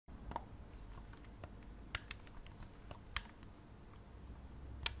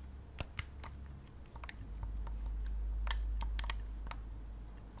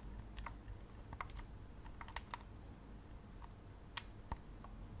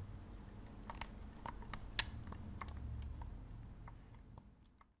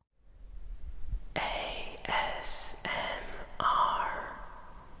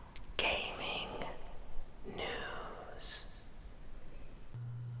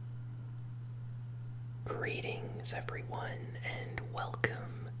Greetings, everyone, and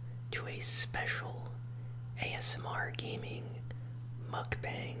welcome to a special ASMR Gaming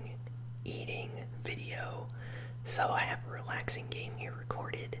Mukbang eating video. So, I have a relaxing game here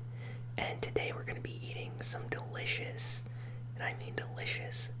recorded, and today we're going to be eating some delicious, and I mean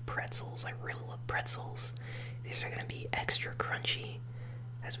delicious, pretzels. I really love pretzels. These are going to be extra crunchy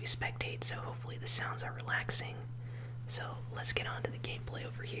as we spectate, so hopefully the sounds are relaxing. So, let's get on to the gameplay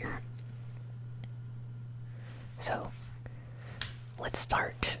over here. So, let's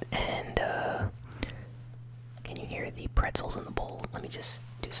start, and can you hear the pretzels in the bowl? Let me just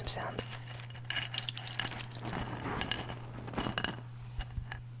do some sound.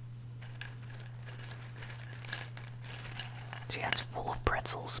 So yeah, it's full of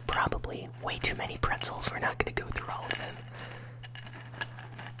pretzels, probably way too many pretzels. We're not going to go through all of them.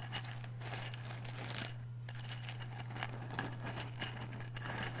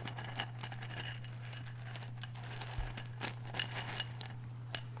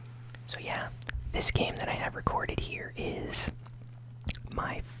 So yeah, this game that I have recorded here is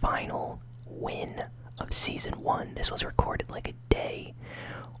my final win of Season 1. This was recorded like a day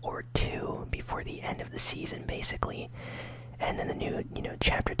or two before the end of the season, basically. And then the new,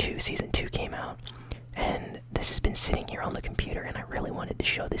 Chapter 2, Season 2 came out. And this has been sitting here on the computer, and I really wanted to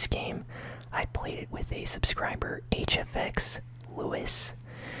show this game. I played it with a subscriber, HFX Lewis.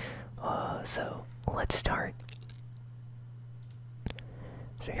 So, let's start.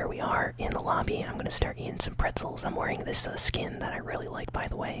 So here we are in the lobby. I'm gonna start eating some pretzels. I'm wearing this skin that I really like, by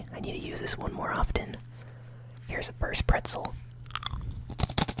the way. I need to use this one more often. Here's a first pretzel.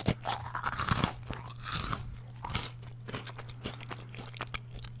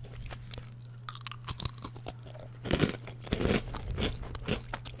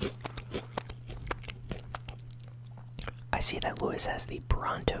 I see that Lewis has the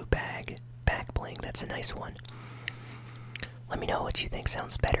Bronto back bling. That's a nice one. Let me know what you think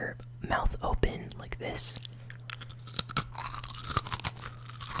sounds better. Mouth open like this.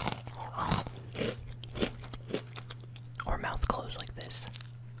 Or mouth closed like this.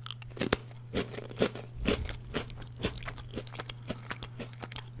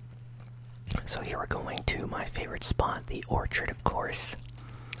 So here we're going to my favorite spot, the orchard, of course.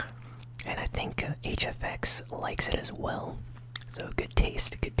 And I think HFX likes it as well. So good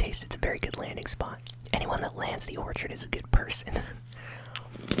taste, good taste. It's a very good landing spot. Anyone that lands the orchard is a good person.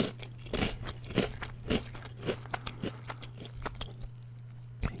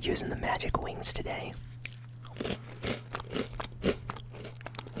 Using the magic wings today.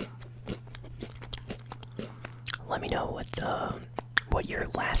 Let me know what your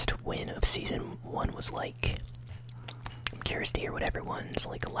last win of Season 1 was like. I'm curious to hear what everyone's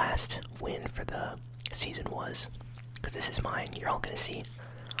last win for the season was. Because this is mine, you're all gonna see.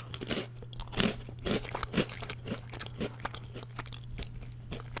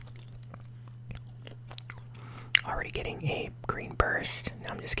 Already getting a green burst.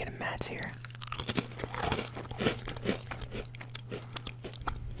 Now I'm just getting mats here.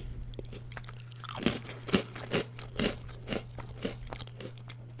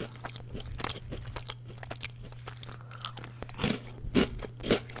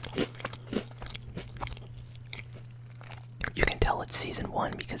 You can tell it's Season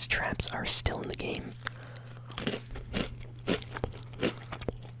 1 because traps are still in the game.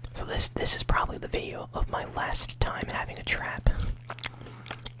 So this is probably the video of my last time having a trap.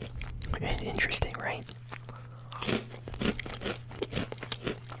 Interesting, right?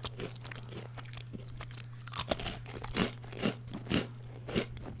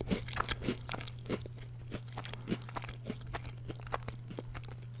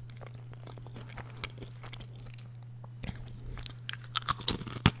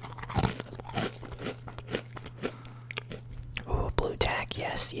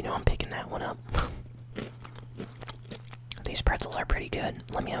 Yes, I'm picking that one up. These pretzels are pretty good.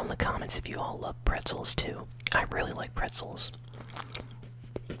 Let me know in the comments if you all love pretzels too. I really like pretzels.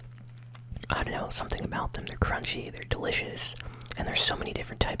 I don't know, something about them. They're crunchy, they're delicious, and there's so many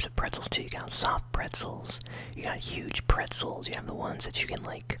different types of pretzels too. You got soft pretzels, you got huge pretzels, you have the ones that you can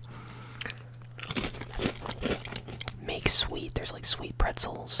make sweet. There's sweet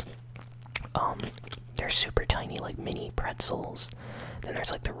pretzels. They're super tiny, mini pretzels. Then there's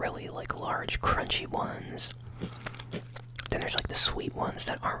the really large crunchy ones. Then there's the sweet ones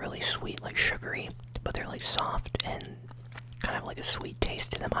that aren't really sweet, sugary, but they're soft and kind of a sweet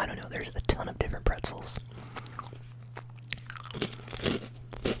taste to them. I don't know, there's a ton of different pretzels.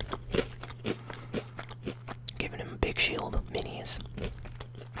 Giving him a big shield, minis.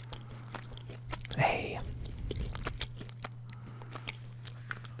 Hey.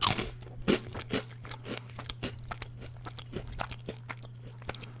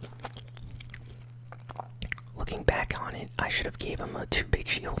 should have gave him two big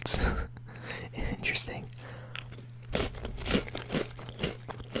shields. Interesting.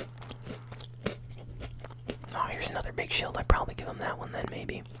 Oh, here's another big shield. I'd probably give him that one then,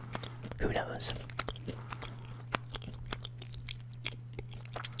 maybe. Who knows?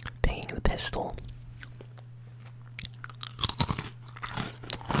 Pinging the pistol.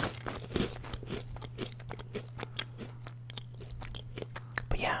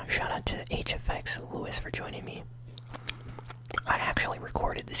 But yeah, shout out to HFX Lewis for joining me. I actually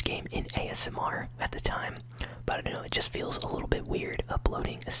recorded this game in ASMR at the time, but I don't know, it just feels a little bit weird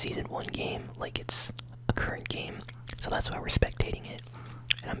uploading a Season 1 game like it's a current game, so that's why we're spectating it.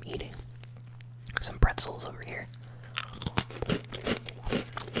 And I'm eating some pretzels over here.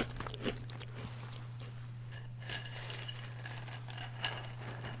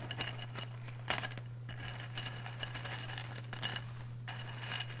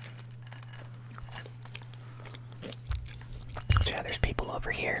 So yeah, there's people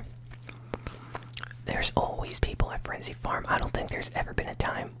over here. There's always people at Frenzy Farm. I don't think there's ever been a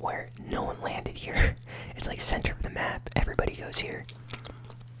time where no one landed here. It's like center of the map. Everybody goes here.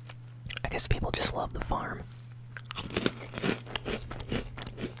 I guess people just love the farm.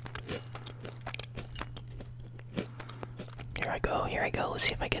 Here I go, here I go. Let's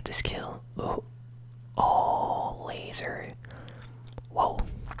see if I get this kill. Ooh. Oh, laser. Whoa.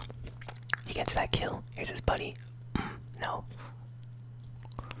 He gets that kill. Here's his buddy. No.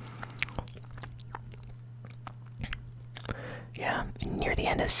 Yeah, near the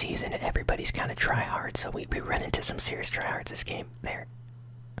end of the season, everybody's kind of try-hard, so we run into some serious try-hards this game. There.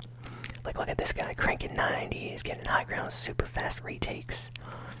 Like, look at this guy, cranking 90s, getting high ground, super fast retakes.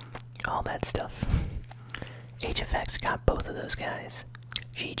 All that stuff. HFX got both of those guys.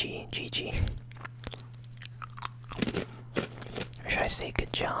 GG, GG. Or should I say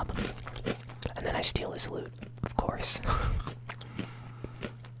good job? And then I steal his loot, of course.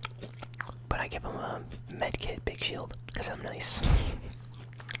 But I give him a medkit, big shield, because I'm nice.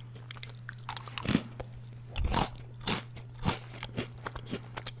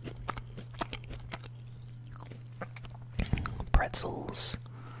 Pretzels.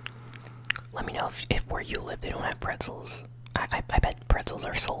 Let me know if where you live they don't have pretzels. I bet pretzels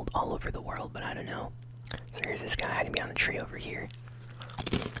are sold all over the world, but I don't know. So here's this guy hiding behind the tree over here.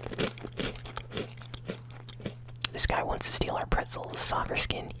 This guy wants to steal our pretzels. Soccer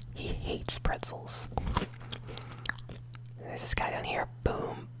skin. He hates pretzels. There's this guy down here.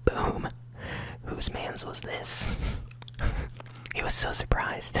 Boom, boom. Whose man's was this? He was so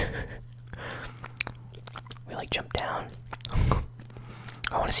surprised. We like jumped down.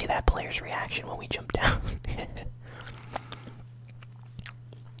 I want to see that player's reaction when we jump down.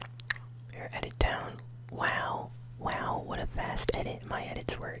 Here, edit down. Wow. Wow, what a fast edit. My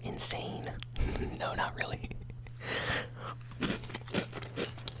edits were insane. No, not really.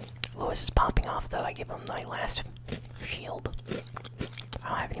 Lewis is popping off though. I give him my last shield. I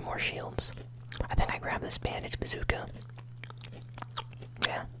don't have any more shields. I think I grabbed this bandage bazooka.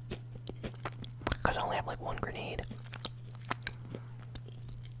 Yeah. Because I only have like one grenade.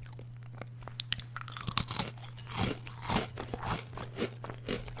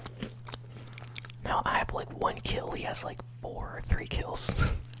 Now I have like one kill. He has like 4 or 3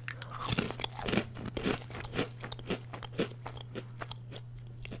 kills.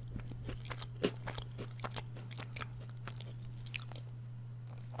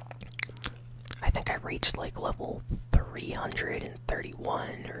 I think I reached like level 331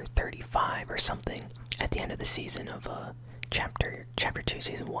 or 35 or something at the end of the season of chapter 2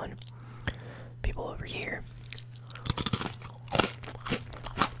 season 1. People over here.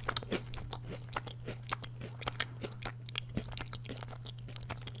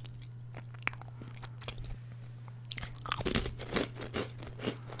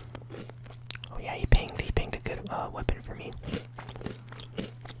 Oh yeah, he pinged a good weapon for me.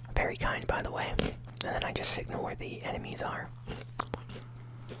 Very kind, by the way. And then I just signal where the enemies are.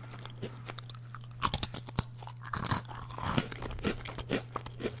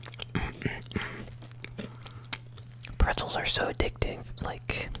 Pretzels are so addictive,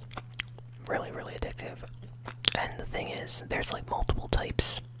 like, really, really addictive. And the thing is, there's like multiple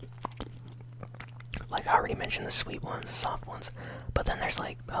types. Like I already mentioned the sweet ones, the soft ones, but then there's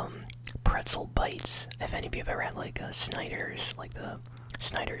like pretzel bites. If any of you have ever had like Snyder's, like the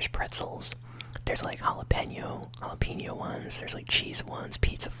Snyder's pretzels, there's like jalapeno ones, there's like cheese ones,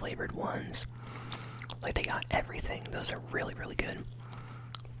 pizza flavored ones. Like they got everything. Those are really, really good.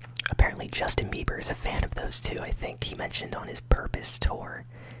 Apparently Justin Bieber is a fan of those too. I think he mentioned on his Purpose tour,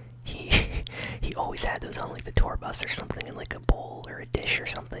 he always had those on like the tour bus or something in like a bowl or a dish or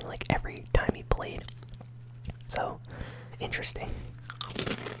something, like every time he played. So Interesting.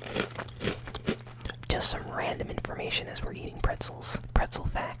 Just some random information as we're eating pretzels. Pretzel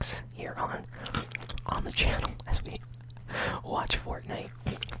facts here on the channel as we watch Fortnite.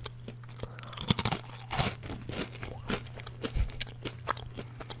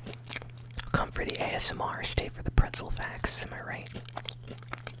 Come for the ASMR, stay for the pretzel facts, am I right?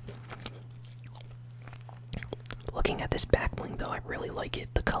 Looking at this back bling though, I really like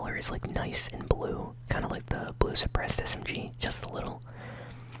it. The color is like nice and blue, kind of like the blue suppressed SMG, just a little.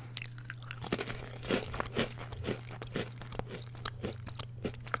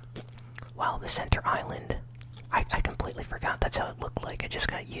 Wow, the center island. I completely forgot that's how it looked like. I just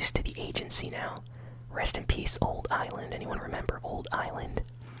got used to the agency now. Rest in peace, Old Island. Anyone remember Old Island?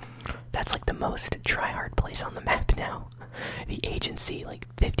 That's like the most try-hard place on the map now. The agency, like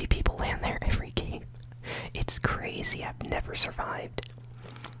 50 people land there every game. It's crazy. I've never survived.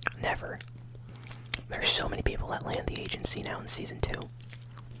 Never. There's so many people that land the agency now in Season 2.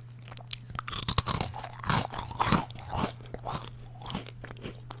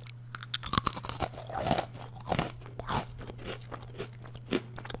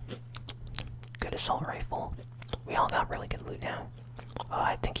 Good assault rifle. We all got really good loot now. Oh,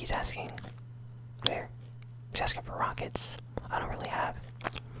 I think he's asking... There. He's asking for rockets. I don't really have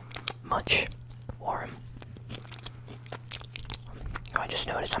much for him. Oh, I just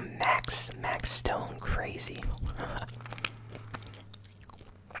noticed I'm max stone crazy.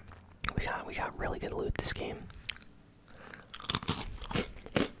 we got really good loot this game.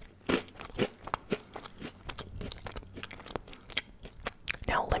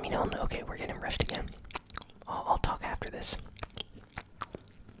 Now let me know. Okay, we're getting rushed again. I'll talk after this.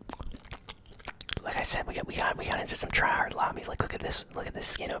 Like I said, we got into some tryhard lobbies. Like look at this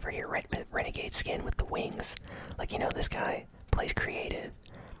skin over here, renegade skin with the wings. Like, you know, this guy plays creative,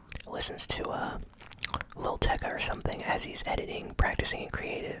 listens to Lil Tecca or something as he's editing, practicing in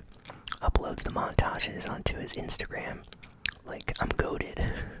creative, uploads the montages onto his Instagram. Like, I'm goated.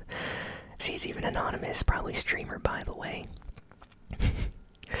 See, he's even anonymous, probably streamer, by the way.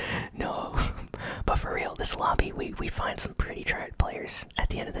 No, but for real, this lobby, we find some pretty tryhard players. At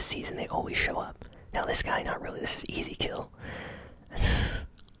the end of the season, they always show up. Now this guy, not really. This is easy kill.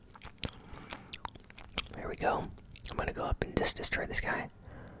 There we go. I'm gonna go up and just destroy this guy.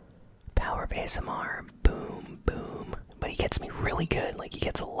 Power of ASMR. Boom, boom. But he gets me really good. Like, he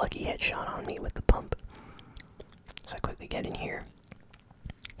gets a lucky headshot on me with the pump. So I quickly get in here.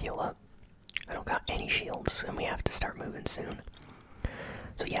 Heal up. I don't got any shields, and we have to start moving soon.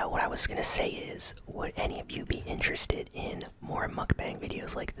 So yeah, what I was gonna say is, would any of you be interested in more mukbang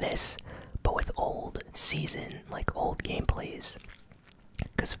videos like this, but with old season, like old gameplays?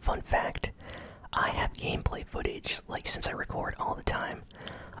 Because fun fact, I have gameplay footage, like since I record all the time,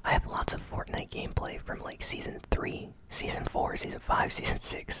 I have lots of Fortnite gameplay from like Season 3, Season 4, Season 5, Season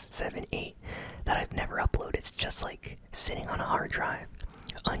 6, 7, 8, that I've never uploaded. It's just like sitting on a hard drive,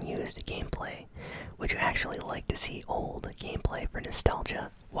 unused gameplay. Would you actually like to see old gameplay for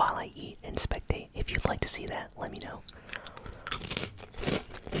nostalgia while I eat and spectate? If you'd like to see that, let me know.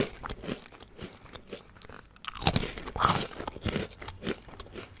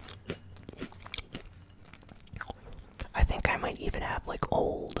 I think I might even have like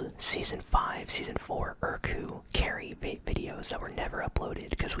old Season 5, Season 4 Urku carry videos that were never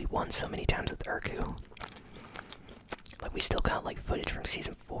uploaded because we won so many times with Urku. Like, we still got like footage from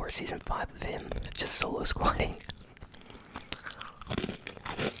Season 4, Season 5 of him just solo squatting.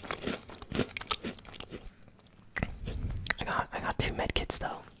 I got 2 medkits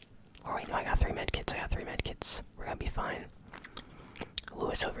though. Or wait, no, I got 3 medkits. We're gonna be fine.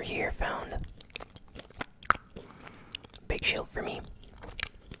 Lewis over here found big shield for me.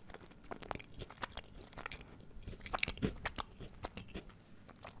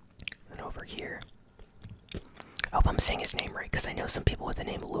 And over here, I hope I'm saying his name right, because I know some people with the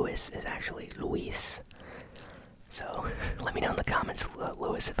name Lewis is actually Luis. So let me know in the comments,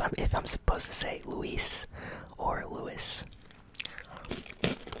 Lewis, if I'm supposed to say Luis or Lewis,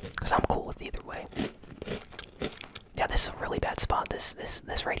 because I'm cool with either way. Yeah, this is a really bad spot.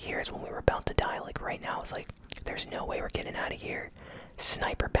 This right here is when we were about to die. Like right now, it's like there's no way we're getting out of here.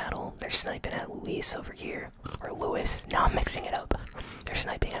 Sniper battle. They're sniping at Luis over here, or Lewis. Now I'm mixing it up. They're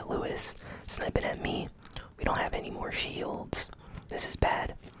sniping at Lewis, sniping at me. We don't have any more shields. This is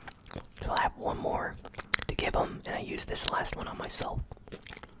bad. So I'll have one more to give them, and I use this last one on myself.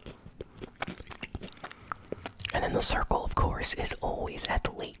 And then the circle, of course, is always at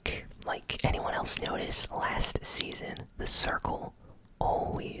the lake. Like, anyone else notice, last season, the circle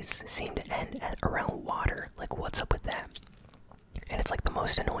always seemed to end at around water. Like, what's up with that? And it's like the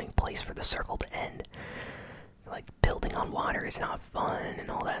most annoying place for the circle to end. Like, building Running on water is not fun and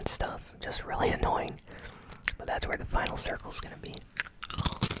all that stuff. Just really annoying. But that's where the final circle's gonna be.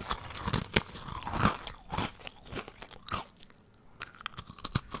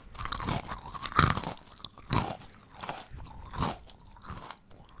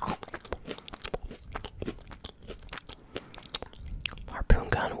 Harpoon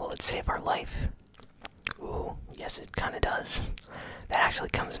gun, will it save our life? Ooh, yes it kinda does. That actually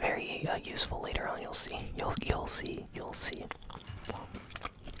comes very useful later on, you'll see. You'll see.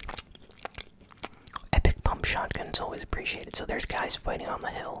 Epic pump shotgun's always appreciated. So there's guys fighting on the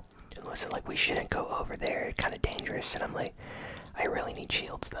hill. And listen, like, we shouldn't go over there, kinda dangerous, and I'm like, I really need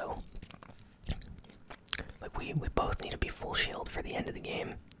shields though. Like we both need to be full shield for the end of the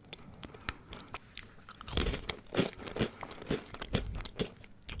game.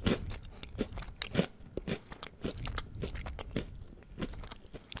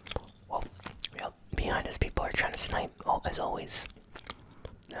 Well, yep, behind us people are trying to snipe, as always.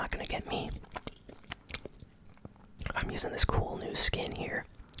 They're not gonna get me. I'm using this cool new skin here.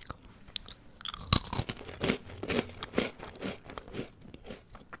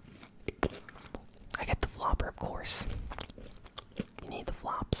 I get the flopper, of course. You need the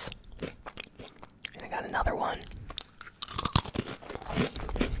flops. And I got another one.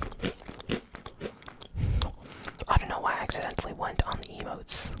 I don't know why I accidentally went on the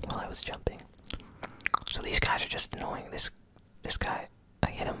emotes while I was jumping. So these guys are just annoying. This guy,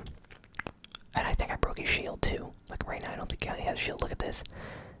 I hit him. And I think I broke his shield too. Like right now I don't think he has a shield. Look at this.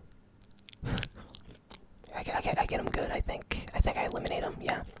 I get him good, I think. I think I eliminate him,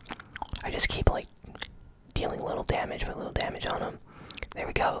 yeah. I just keep like dealing little damage on him. There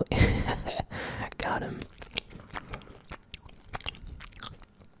we go. Got him.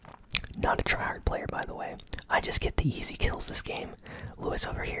 Not a tryhard player, by the way. I just get the easy kills this game. Lewis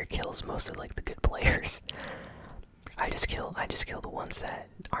over here kills most of like the good players. I just kill the ones that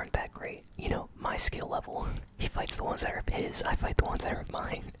aren't that great. You know, my skill level. He fights the ones that are of his, I fight the ones that are of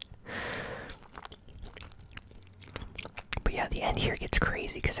mine. But yeah, the end here gets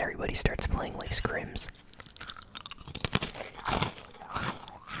crazy because everybody starts playing like scrims.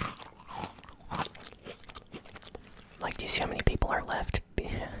 Like, do you see how many people are left? Do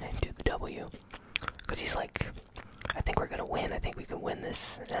the W. Because he's like, I think we're gonna win. I think we can win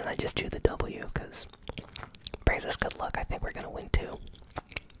this. And I just do the W because brings us good luck. I think we're gonna win too.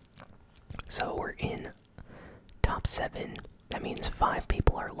 So we're in top 7. That means 5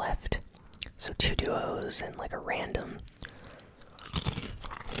 people are left. So 2 duos and like a random.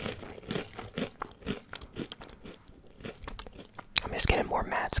 I'm just getting more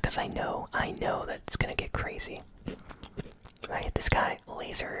mats because I know that it's gonna get crazy. I hit this guy,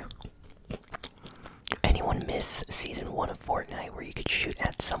 laser. Anyone miss season 1 of Fortnite where you could shoot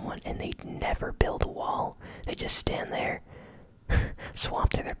at someone and they'd never build a wall? They just stand there,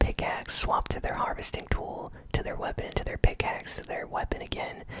 swap to their pickaxe, swap to their harvesting tool, to their weapon, to their pickaxe, to their weapon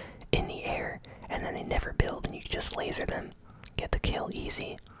again, in the air, and then they never build and you just laser them, get the kill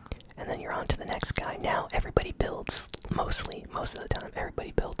easy, and then you're on to the next guy. Now everybody builds, most of the time,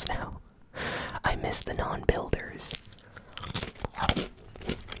 everybody builds now. I miss the non-builders.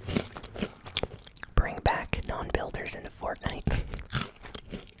 Bring back non-builders into Fortnite.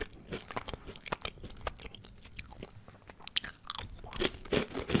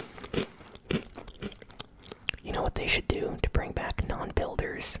 You know what they should do to bring back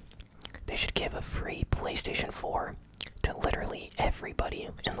non-builders? They should give a free PlayStation 4 to literally everybody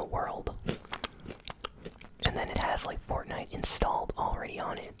in the world. And then it has like Fortnite installed already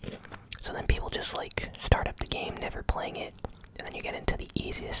on it. So then people just like start up the game, never playing it, and then you get into the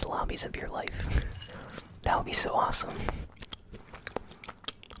easiest lobbies of your life. That would be so awesome.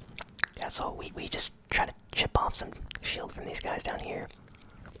 Yeah, so we just try to chip off some shield from these guys down here.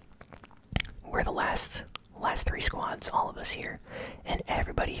 We're the last 3 squads, all of us here, and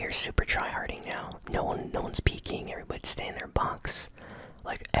everybody here is super tryharding now. No one's peeking. Everybody's staying in their box.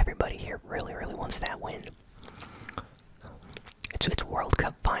 Like everybody here really wants that win. It's World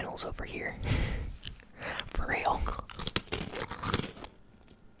Cup finals over here. For real.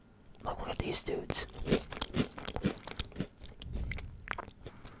 Look at these dudes.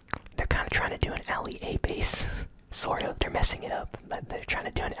 They're kind of trying to do an alley A base. Sort of. They're messing it up, but they're trying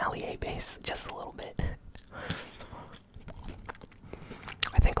to do an alley A base just a little bit.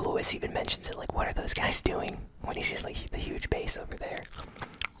 I think Lewis even mentions it, like, what are those guys doing? When he sees, like, the huge base over there.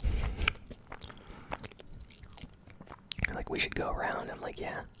 Like, we should go around. I'm like,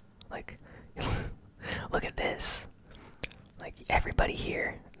 yeah. Like, look at this. Like, everybody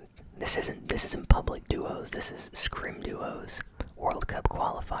here. This isn't public duos. This is scrim duos. World Cup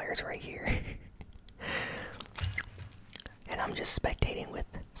qualifiers right here. and I'm just spectating with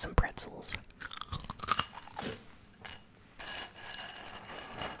some pretzels.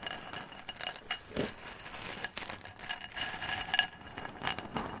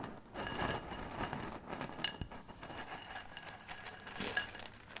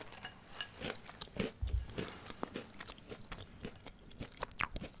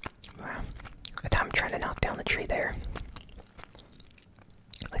 I'm trying to knock down the tree there.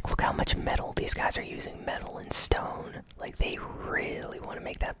 Like, look how much metal these guys are using. Metal and stone. Like, they really want to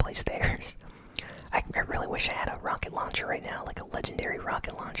make that place theirs. I really wish I had a rocket launcher right now. Like, a legendary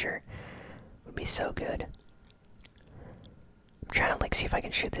rocket launcher. Would be so good. I'm trying to, like, see if I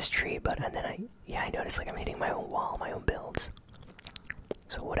can shoot this tree, but and then I noticed, like, I'm hitting my own wall, my own builds.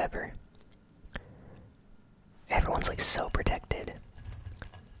 So, whatever. Everyone's, like, so protected.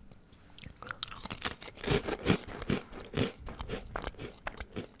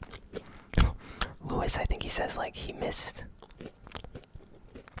 Lewis, I think he says, like, he missed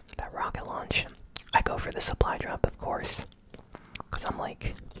that rocket launch. I go for the supply drop, of course, because I'm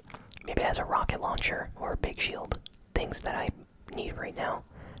like, maybe it has a rocket launcher or a big shield, things that I need right now.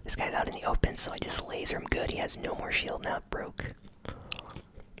 This guy's out in the open, so I just laser him good. He has no more shield now. It broke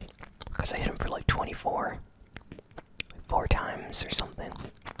because I hit him for like 24, 4 times or something.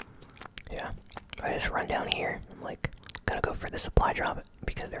 Yeah, I just run down here. I'm like, gonna go for the supply drop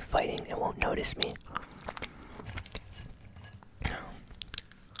because they're fighting and won't notice me.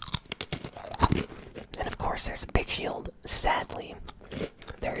 And of course there's a big shield. Sadly,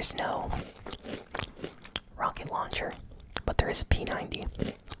 there is no rocket launcher, but there is a P90.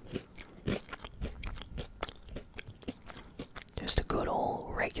 Just a good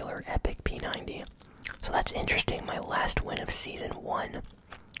old regular epic P90. So that's interesting. My last win of Season 1,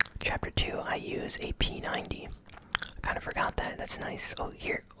 Chapter 2, I use a P90. I kind of forgot that. That's nice. Oh,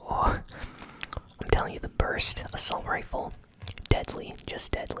 here. Oh, I'm telling you, the burst assault rifle, deadly,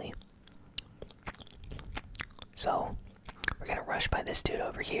 just deadly. So, we're gonna rush by this dude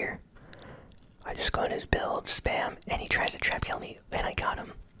over here. I just go in his build, spam, and he tries to trap kill me, and I got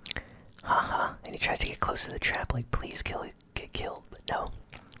him. Haha. And he tries to get close to the trap, like, please get killed, but no.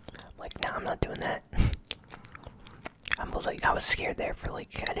 I'm like, nah, I'm not doing that. I was scared there for,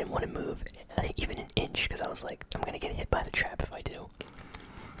 like, I didn't want to move even an inch, because I was like, I'm gonna get hit by the trap if I do.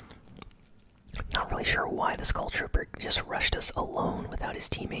 Not really sure why the Skull Trooper just rushed us alone without his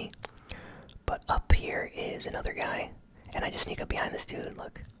teammate. But up here is another guy, and I just sneak up behind this dude,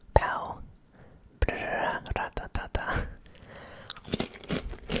 look. Pow. And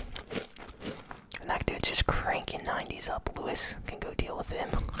that dude's just cranking 90s up. Lewis can go deal with him.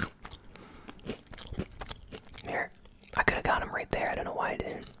 There. I could have got him right there. I don't know why I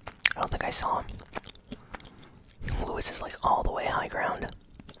didn't. I don't think I saw him. Lewis is like all the way high ground.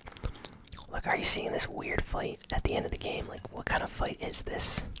 Look, are you seeing this weird fight at the end of the game? Like, what kind of fight is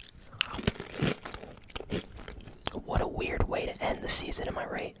this? What a weird way to end the season, am I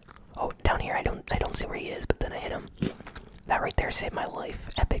right? Oh, down here, I don't see where he is, but then I hit him. That right there saved my life.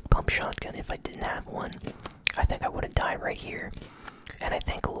 Epic pump shotgun. If I didn't have one, I think I would have died right here. And I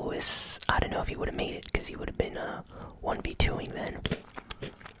think Lewis, I don't know if he would have made it, because he would have been 1v2ing then.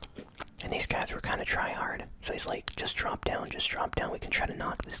 And these guys were kind of try hard. So he's like, just drop down, we can try to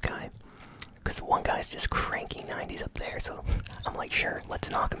knock this guy. Because the one guy's just cranking 90s up there, so I'm like, sure, let's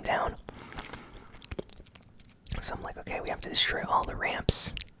knock him down. So I'm like, okay, we have to destroy all the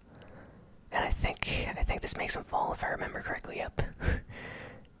ramps. And I think this makes him fall, if I remember correctly. Yep.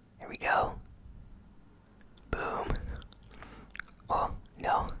 Here we go. Boom. Oh,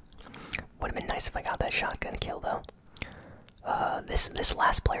 no. Would have been nice if I got that shotgun kill, though. This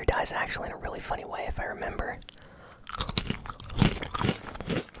last player dies actually in a really funny way, if I remember.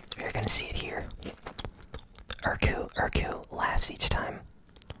 You're gonna see it here. Urku laughs each time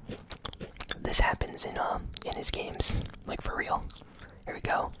this happens in his games, like for real. Here we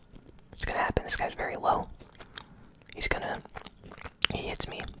go. It's gonna happen. This guy's very low. He hits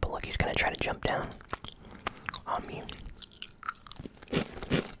me, but look, he's gonna try to jump down on me.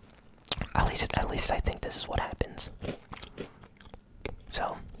 At least I think this is what happens.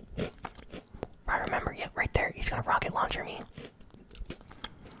 So, I remember, yeah, right there, he's gonna rocket launcher me.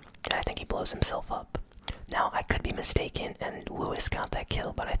 And I think he blows himself up. Now, I could be mistaken, and Lewis got that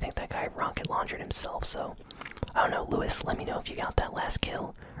kill, but I think that guy rocket launched himself, so... I don't know, Lewis, let me know if you got that last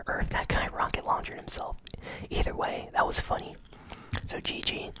kill, or if that guy rocket launched himself. Either way, that was funny. So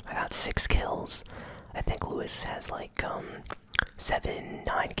GG, I got 6 kills. I think Lewis has like, 7,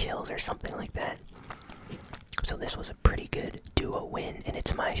 9 kills or something like that. So this was a pretty good duo win, and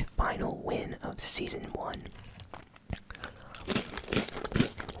it's my final win of Season 1.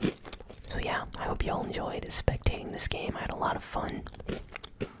 So yeah, I hope you all enjoyed spectating this game. I had a lot of fun.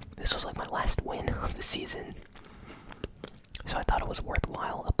 This was like my last win of the season, so I thought it was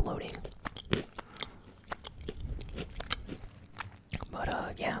worthwhile uploading.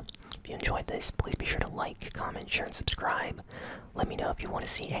 But yeah, if you enjoyed this, please be sure to like, comment, share, and subscribe. Let me know if you want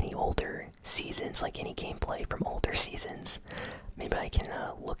to see any older seasons, like any gameplay from older seasons. Maybe I can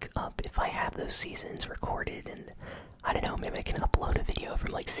look up if I have those seasons recorded, and I don't know, maybe I can upload a video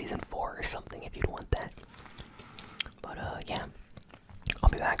from like season 4 or something if you'd want that. But yeah, I'll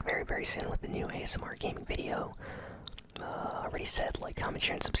be back very, very soon with the new ASMR gaming video. I already said like, comment,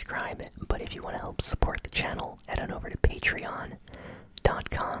 share, and subscribe, but if you want to help support the channel, head on over to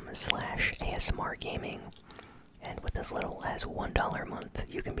patreon.com/ASMRGaming. And with as little as $1 a month,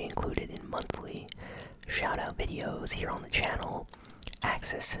 you can be included in monthly shout-out videos here on the channel,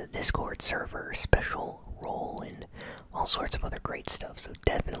 access to the Discord server, special role, and all sorts of other great stuff. So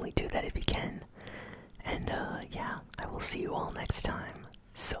definitely do that if you can. And yeah, I will see you all next time.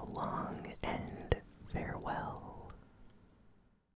 So long and farewell.